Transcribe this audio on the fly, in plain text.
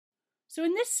So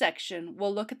in this section,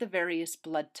 we'll look at the various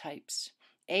blood types,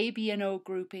 A, B, and O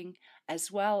grouping,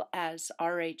 as well as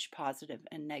Rh positive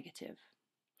and negative.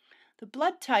 The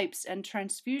blood types and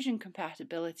transfusion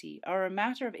compatibility are a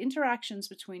matter of interactions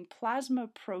between plasma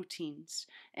proteins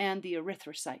and the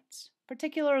erythrocytes,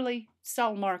 particularly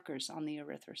cell markers on the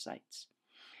erythrocytes.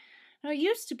 Now, it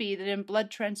used to be that in blood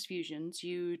transfusions,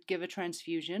 you'd give a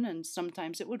transfusion and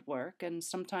sometimes it would work and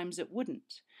sometimes it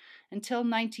wouldn't. Until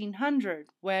 1900,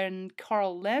 when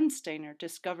Karl Landsteiner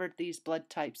discovered these blood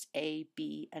types A,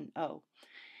 B, and O.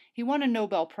 He won a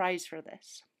Nobel Prize for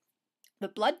this. The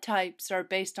blood types are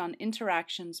based on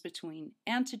interactions between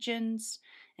antigens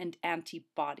and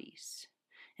antibodies.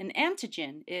 An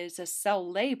antigen is a cell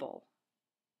label,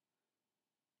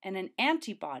 and an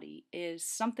antibody is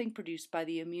something produced by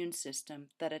the immune system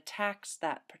that attacks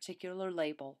that particular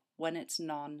label when it's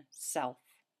non-self.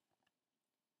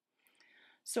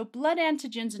 So blood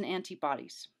antigens and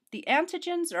antibodies. The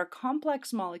antigens are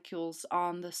complex molecules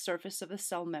on the surface of a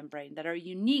cell membrane that are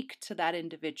unique to that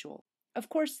individual. Of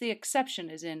course, the exception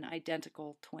is in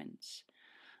identical twins.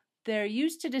 They're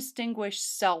used to distinguish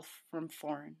self from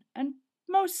foreign, and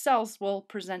most cells will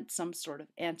present some sort of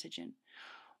antigen.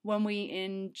 When we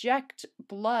inject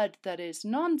blood that is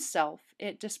non-self,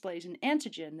 it displays an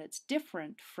antigen that's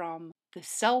different from the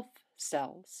self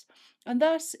cells, and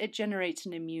thus it generates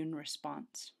an immune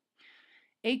response.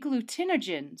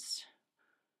 Agglutinogens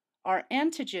are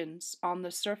antigens on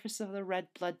the surface of the red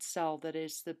blood cell that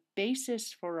is the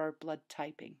basis for our blood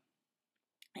typing.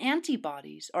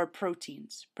 Antibodies are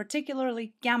proteins,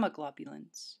 particularly gamma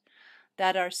globulins,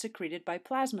 that are secreted by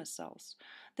plasma cells.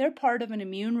 They're part of an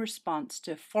immune response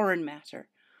to foreign matter.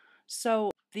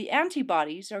 So the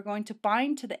antibodies are going to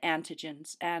bind to the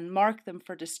antigens and mark them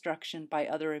for destruction by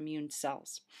other immune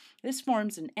cells. This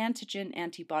forms an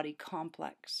antigen-antibody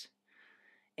complex.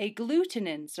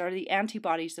 Agglutinins are the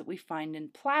antibodies that we find in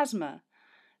plasma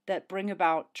that bring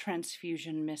about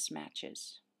transfusion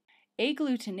mismatches.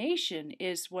 Agglutination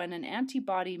is when an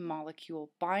antibody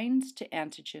molecule binds to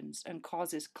antigens and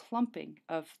causes clumping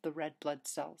of the red blood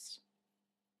cells.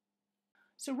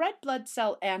 So red blood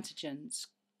cell antigens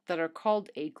that are called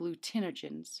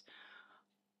agglutinogens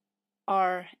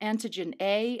are antigen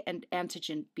A and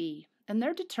antigen B, and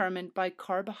they're determined by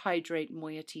carbohydrate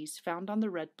moieties found on the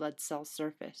red blood cell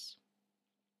surface.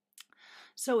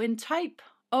 So in type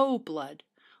O blood,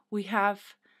 we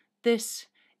have this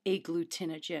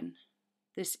agglutinogen,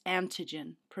 this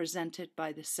antigen presented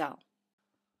by the cell.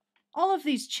 All of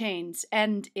these chains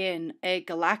end in a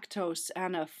galactose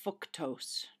and a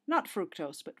fructose. Not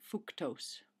fructose, but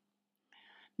fructose.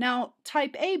 Now,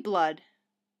 type A blood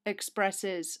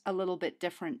expresses a little bit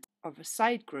different of a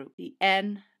side group, the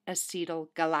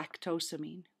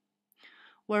N-acetylgalactosamine,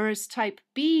 whereas type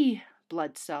B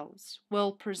blood cells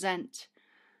will present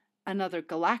another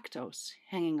galactose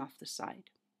hanging off the side.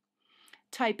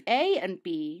 Type A and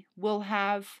B will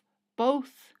have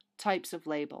both types of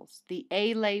labels, the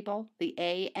A label, the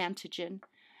A antigen,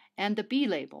 and the B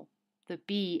label, the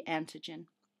B antigen.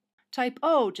 Type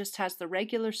O just has the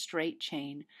regular straight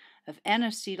chain of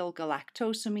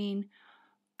N-acetylgalactosamine,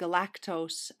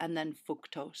 galactose, and then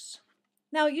fructose.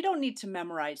 Now, you don't need to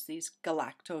memorize these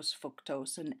galactose,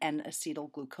 fructose, and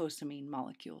N-acetylglucosamine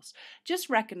molecules. Just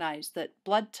recognize that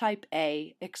blood type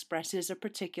A expresses a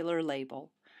particular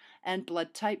label, and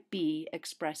blood type B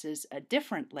expresses a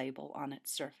different label on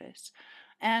its surface.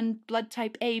 And blood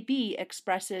type AB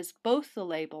expresses both the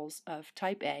labels of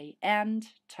type A and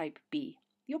type B.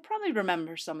 You'll probably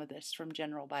remember some of this from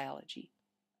general biology.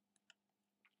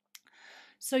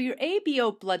 So your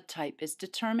ABO blood type is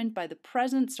determined by the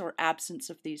presence or absence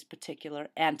of these particular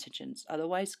antigens,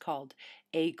 otherwise called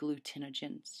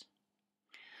agglutinogens.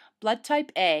 Blood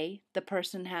type A, the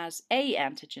person has A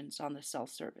antigens on the cell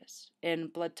surface. In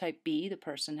blood type B, the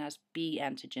person has B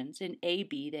antigens. In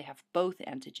AB, they have both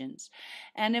antigens.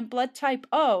 And in blood type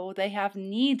O, they have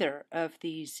neither of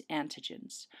these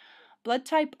antigens. Blood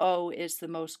type O is the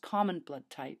most common blood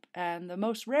type, and the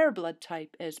most rare blood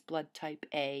type is blood type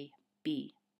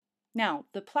AB. Now,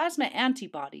 the plasma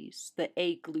antibodies, the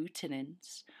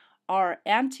agglutinins, are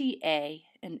anti-A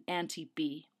and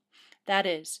anti-B. That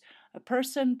is, a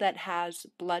person that has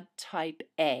blood type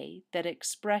A that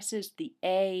expresses the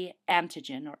A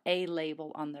antigen or A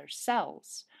label on their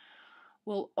cells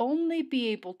will only be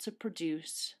able to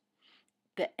produce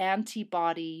the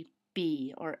antibody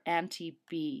B or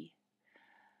anti-B.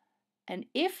 And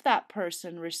if that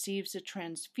person receives a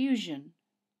transfusion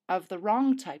of the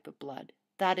wrong type of blood,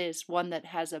 that is, one that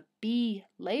has a B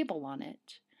label on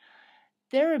it,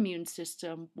 their immune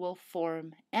system will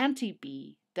form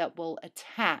anti-B that will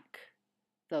attack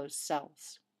those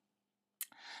cells.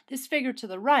 This figure to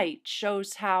the right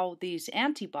shows how these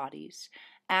antibodies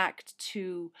act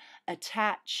to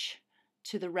attach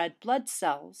to the red blood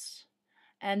cells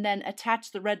and then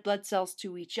attach the red blood cells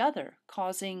to each other,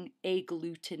 causing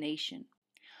agglutination.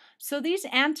 So these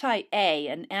anti-A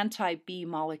and anti-B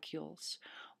molecules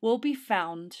will be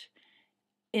found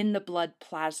in the blood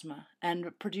plasma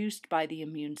and produced by the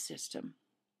immune system.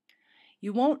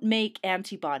 You won't make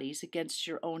antibodies against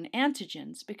your own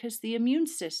antigens because the immune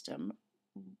system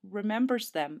remembers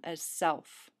them as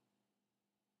self.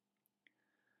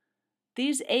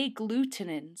 These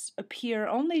agglutinins appear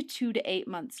only 2 to 8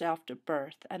 months after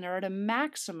birth and are at a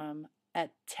maximum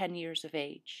at 10 years of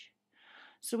age.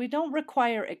 So we don't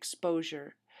require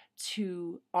exposure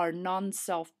to our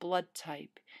non-self blood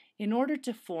type in order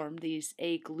to form these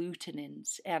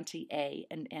agglutinins, anti-A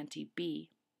and anti-B,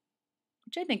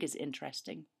 which I think is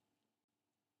interesting.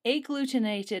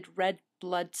 Agglutinated red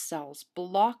blood cells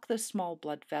block the small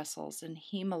blood vessels and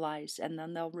hemolyze, and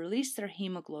then they'll release their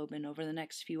hemoglobin over the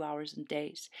next few hours and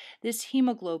days. This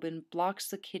hemoglobin blocks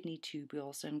the kidney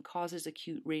tubules and causes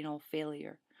acute renal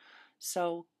failure.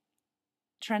 So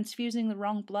transfusing the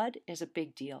wrong blood is a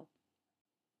big deal.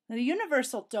 Now, the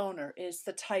universal donor is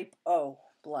the type O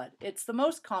blood. It's the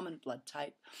most common blood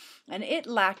type, and it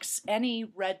lacks any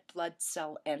red blood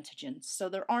cell antigens, so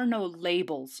there are no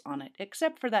labels on it,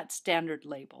 except for that standard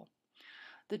label.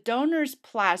 The donor's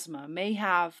plasma may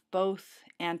have both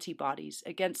antibodies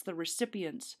against the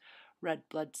recipient's red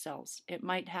blood cells. It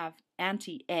might have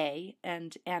anti-A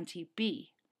and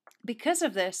anti-B. Because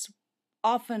of this,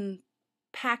 often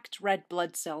packed red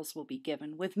blood cells will be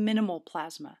given with minimal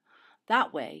plasma.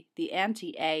 That way, the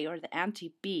anti-A or the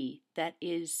anti-B that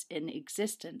is in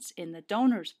existence in the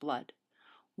donor's blood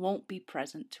won't be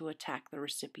present to attack the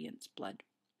recipient's blood.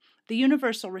 The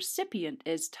universal recipient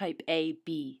is type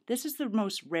AB. This is the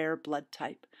most rare blood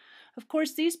type. Of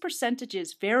course, these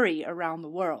percentages vary around the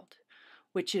world,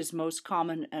 which is most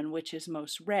common and which is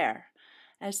most rare,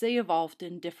 as they evolved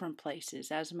in different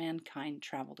places as mankind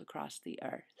traveled across the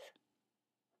earth.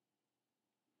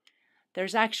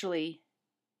 There's actually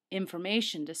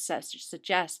information to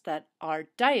suggest that our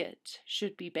diet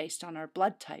should be based on our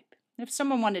blood type. If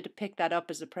someone wanted to pick that up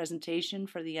as a presentation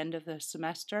for the end of the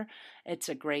semester, it's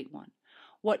a great one.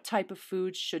 What type of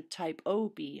food should type O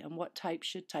be, and what type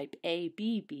should type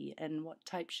AB be, and what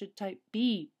type should type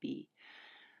B be?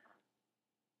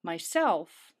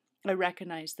 Myself, I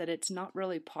recognize that it's not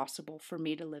really possible for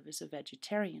me to live as a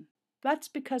vegetarian. That's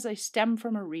because I stem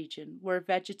from a region where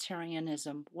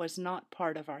vegetarianism was not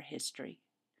part of our history.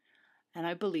 And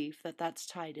I believe that that's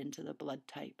tied into the blood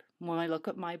type. When I look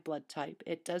at my blood type,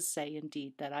 it does say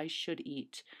indeed that I should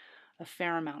eat a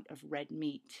fair amount of red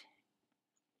meat.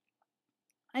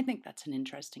 I think that's an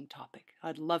interesting topic.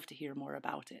 I'd love to hear more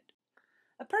about it.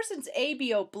 A person's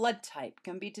ABO blood type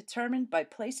can be determined by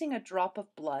placing a drop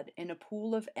of blood in a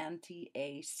pool of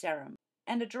anti-A serum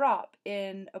and a drop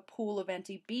in a pool of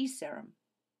anti-B serum.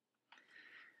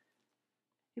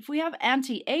 If we have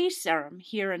anti-A serum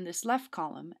here in this left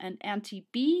column and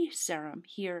anti-B serum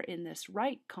here in this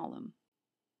right column,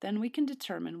 then we can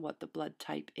determine what the blood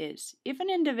type is. If an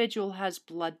individual has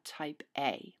blood type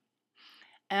A,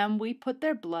 and we put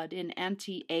their blood in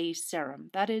anti-A serum,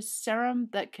 that is serum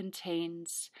that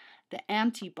contains the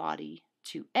antibody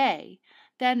to A,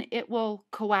 then it will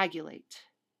coagulate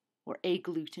or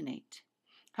agglutinate.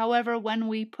 However, when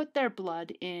we put their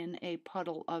blood in a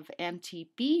puddle of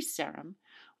anti-B serum,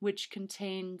 which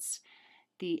contains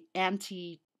the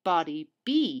antibody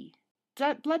B,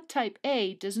 that blood type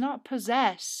A does not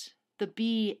possess the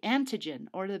B antigen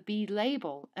or the B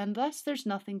label, and thus there's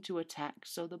nothing to attack,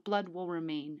 so the blood will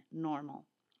remain normal.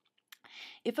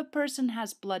 If a person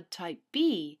has blood type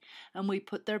B and we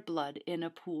put their blood in a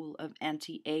pool of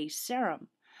anti-A serum,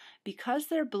 because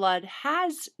their blood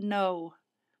has no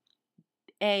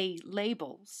A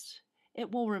labels,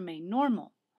 it will remain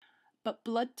normal. But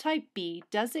blood type B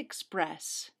does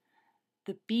express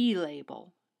the B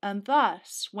label, and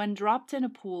thus, when dropped in a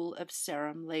pool of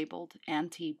serum labeled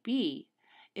anti-B,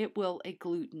 it will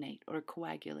agglutinate or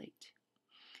coagulate.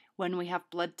 When we have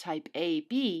blood type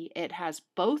AB, it has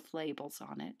both labels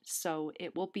on it, so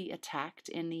it will be attacked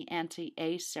in the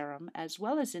anti-A serum as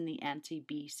well as in the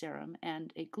anti-B serum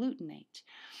and agglutinate.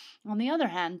 On the other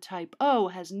hand, type O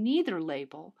has neither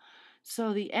label,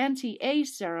 so the anti-A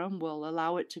serum will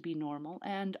allow it to be normal,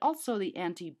 and also the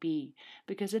anti-B,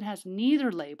 because it has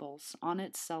neither labels on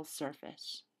its cell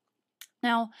surface.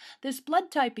 Now, this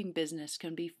blood typing business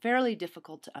can be fairly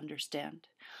difficult to understand.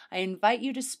 I invite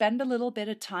you to spend a little bit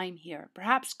of time here.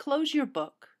 Perhaps close your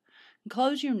book,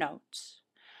 close your notes,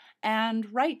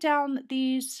 and write down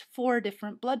these 4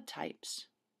 different blood types.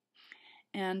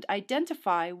 and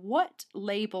identify what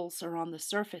labels are on the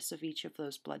surface of each of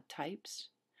those blood types.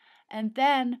 And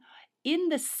then in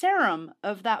the serum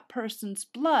of that person's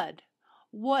blood,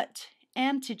 what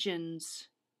antigens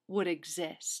would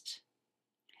exist.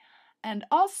 And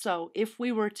also, if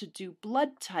we were to do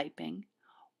blood typing,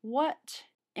 what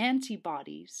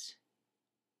antibodies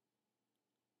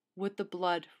would the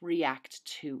blood react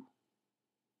to?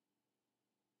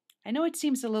 I know it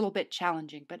seems a little bit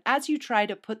challenging, but as you try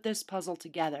to put this puzzle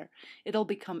together, it'll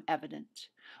become evident.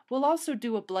 We'll also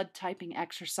do a blood typing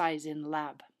exercise in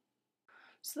lab.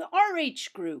 So the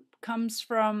RH group comes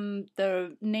from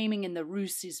the naming in the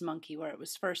rhesus monkey where it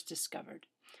was first discovered.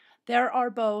 There are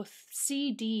both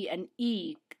C, D, and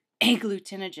E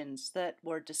agglutinogens that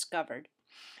were discovered.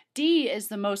 D is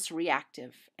the most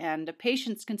reactive, and a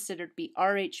patient's considered to be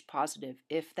Rh positive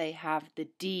if they have the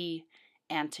D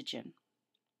antigen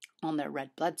on their red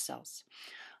blood cells.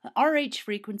 Rh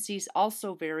frequencies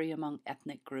also vary among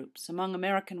ethnic groups. Among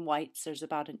American whites, there's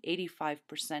about an 85%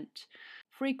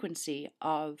 frequency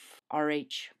of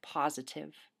Rh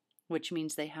positive, which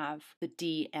means they have the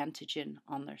D antigen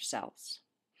on their cells.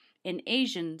 In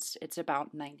Asians, it's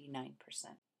about 99%.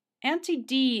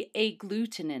 Anti-D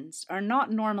agglutinins are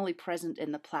not normally present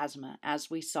in the plasma, as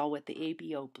we saw with the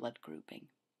ABO blood grouping.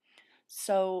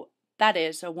 So that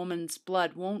is, a woman's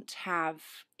blood won't have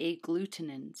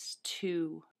agglutinins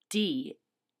to D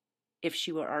if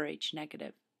she were Rh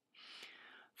negative.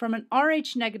 From an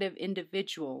Rh negative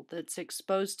individual that's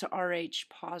exposed to Rh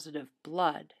positive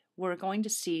blood, we're going to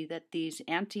see that these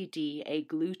anti-D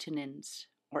agglutinins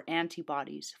or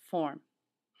antibodies form.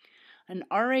 An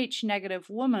Rh negative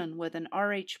woman with an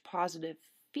Rh positive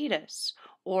fetus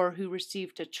or who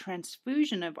received a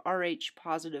transfusion of Rh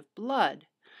positive blood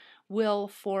will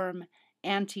form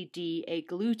anti-D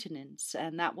agglutinins,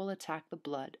 and that will attack the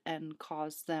blood and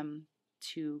cause them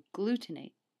to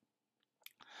glutinate.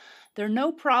 There are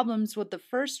no problems with the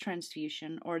first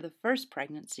transfusion or the first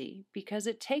pregnancy because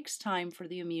it takes time for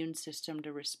the immune system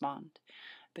to respond.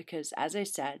 Because, as I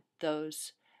said,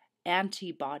 those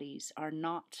antibodies are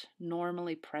not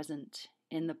normally present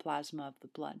in the plasma of the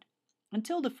blood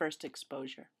until the first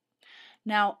exposure.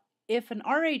 Now, if an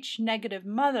Rh negative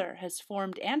mother has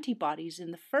formed antibodies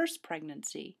in the first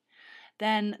pregnancy,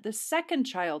 then the second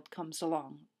child comes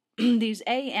along. These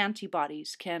A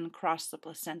antibodies can cross the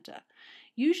placenta.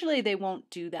 Usually they won't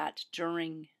do that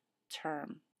during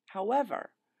term.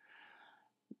 However,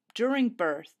 during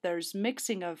birth, there's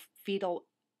mixing of fetal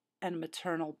and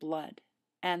maternal blood,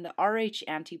 and the Rh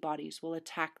antibodies will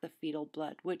attack the fetal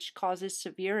blood, which causes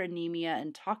severe anemia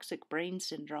and toxic brain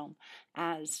syndrome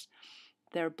as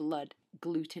their blood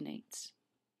glutenates.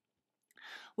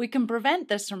 We can prevent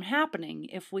this from happening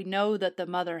if we know that the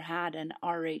mother had an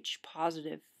Rh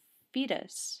positive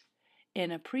fetus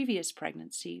in a previous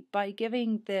pregnancy by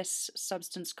giving this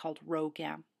substance called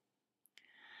RhoGAM.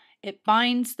 It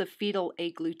binds the fetal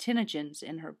agglutinogens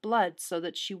in her blood so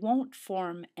that she won't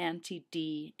form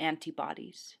anti-D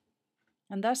antibodies,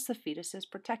 and thus the fetus is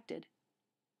protected.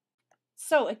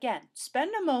 So again,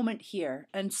 spend a moment here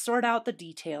and sort out the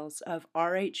details of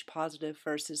Rh positive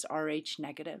versus Rh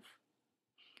negative.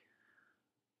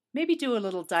 Maybe do a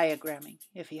little diagramming.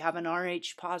 If you have an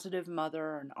Rh positive mother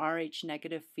or an Rh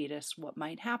negative fetus, what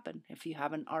might happen? If you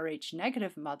have an Rh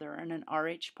negative mother and an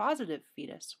Rh positive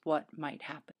fetus, what might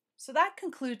happen? So that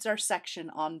concludes our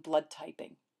section on blood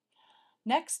typing.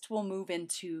 Next, we'll move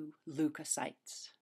into leukocytes.